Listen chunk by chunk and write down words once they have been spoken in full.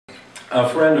A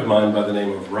friend of mine by the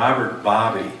name of Robert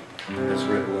Bobby has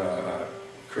written a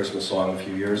Christmas song a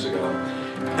few years ago.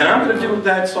 And I'm going to do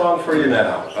that song for you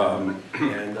now.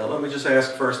 And let me just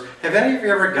ask first, have any of you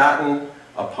ever gotten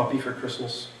a puppy for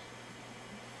Christmas?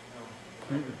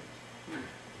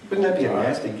 Wouldn't that be a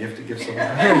nasty gift to give somebody?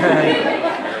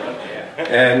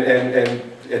 and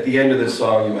at the end of this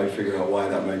song, you might figure out why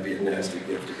that might be a nasty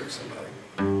gift to give somebody.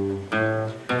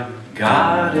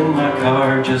 Got in my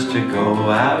car just to go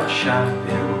out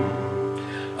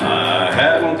shopping. I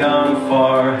hadn't gone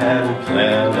far, hadn't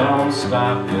planned on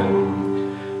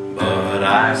stopping, but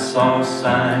I saw a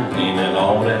sign leaning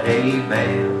on a hay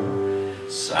bale.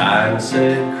 Sign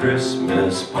said,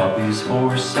 Christmas puppies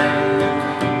for sale.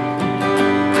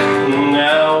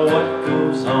 Now what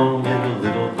goes on in a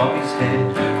little puppy's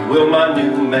head? Will my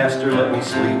new master let me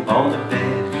sleep on the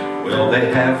bed? Will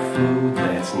they have food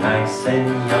that's nice and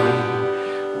yummy?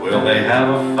 Will they have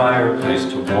a fireplace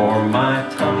to warm my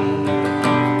tummy?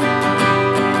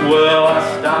 Well,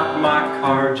 I stopped my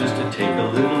car just to take a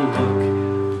little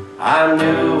look. I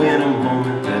knew in a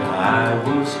moment that I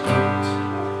was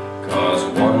hooked. 'Cause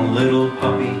one little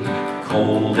puppy,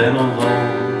 cold and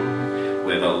alone,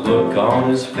 with a look on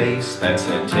his face that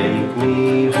said, take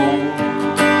me home.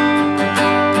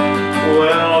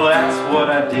 Well, that's what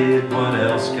I did, what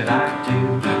else could I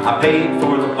do? I paid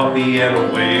for the puppy and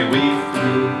away we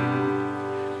flew.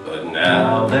 But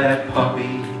now that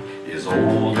puppy is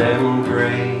old and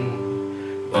gray,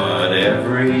 but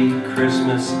every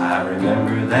Christmas I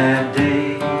remember that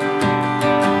day.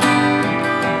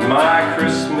 My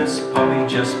Christmas puppy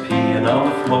just peeing on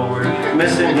the floor,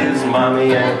 missing his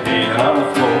mommy and peeing on the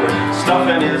floor,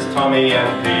 stuffing his tummy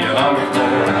and peeing on the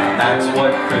floor. That's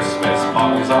what Christmas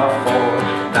puppies are for.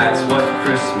 That's what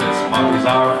Christmas puppies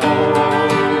are for.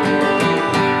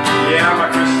 Yeah, my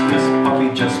Christmas puppy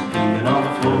just peeing on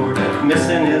the floor,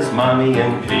 missing his mommy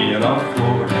and peeing on the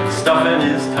floor, stuffing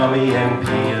his tummy and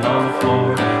peeing on the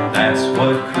floor. That's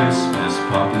what Christmas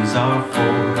puppies are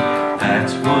for.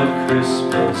 That's what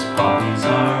Christmas puppies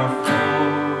are for.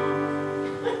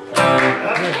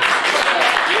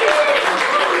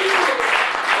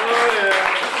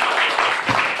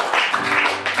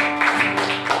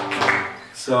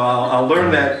 So I'll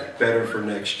learn that better for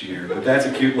next year, but that's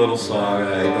a cute little song.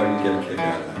 I thought you'd get a kick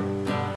out of that.